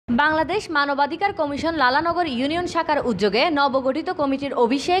বাংলাদেশ মানবাধিকার commission Lalanagar union শাখার উদ্যোগে নবগঠিত কমিটির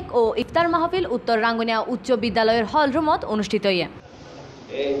অভিষেক ও ইফতার মাহফিল উত্তর রাঙ্গুনিয়া উচ্চ বিদ্যালয়ের হলরুমত অনুষ্ঠিত হয়ে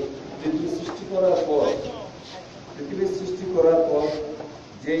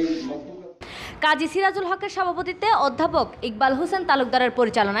কাজী সিরাজুল হকের সভাপতিত্বে অধ্যাপক ইকবাল হোসেন তালুকদারের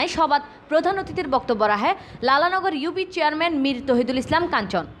পরিচালনায় সভাত প্রধান অতিথির বক্তব্য রাখে লালানগর ইউপি চেয়ারম্যান মীর তহিদুল ইসলাম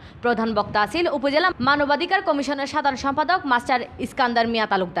কাঞ্চন। প্রধান বক্তা আছিল উপজেলা মানবাধিকার কমিশনের সাধারণ সম্পাদক মাস্টার ইস্কান্দার মিয়া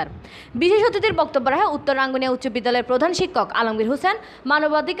তালুকদার। বিশেষ অতিথির বক্তব্য রাখে উত্তর রাঙ্গুনিয়া উচ্চ বিদ্যালয়ের প্রধান শিক্ষক আলমগীর হোসেন,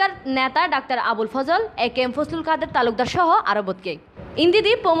 মানবাধিকার নেতা ডাক্তার আবুল ফজল, এ.কে.এম. ফজলুল কাদের তালুকদার সহ আরো বতকে।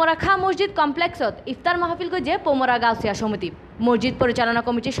 ইন্দিদি পোমরা খা মসজিদ কমপ্লেক্সত ইফতার মাহফিল গজে পোমরা গাউসিয়া সমিতি মসজিদ পরিচালনা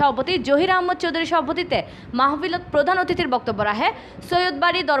কমিটির সভাপতি জহির আহমদ চৌধুরী সভাপতিত্বে মাহফিলত প্রধান অতিথির বক্তব্য রাখে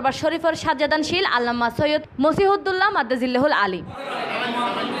সৈয়দবাড়ি দরবার শরীফের সাজ্জাদানশীল আল্লামা সৈয়দ মসিহুদ্দুল্লাহ মাদ্দাজিল্লাহুল আলী,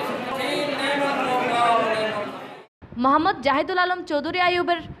 মোহাম্মদ জাহিদুল আলম চৌধুরী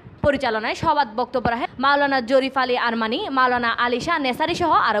আইয়ুবের পরিচালনায় সভাত বক্তব্য রাখে মাওলানা জরিফ আলী আরমানি, মাওলানা আলিশা নেসারি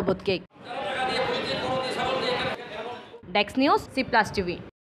সহ আরো বতকে। Desk news, C+ TV।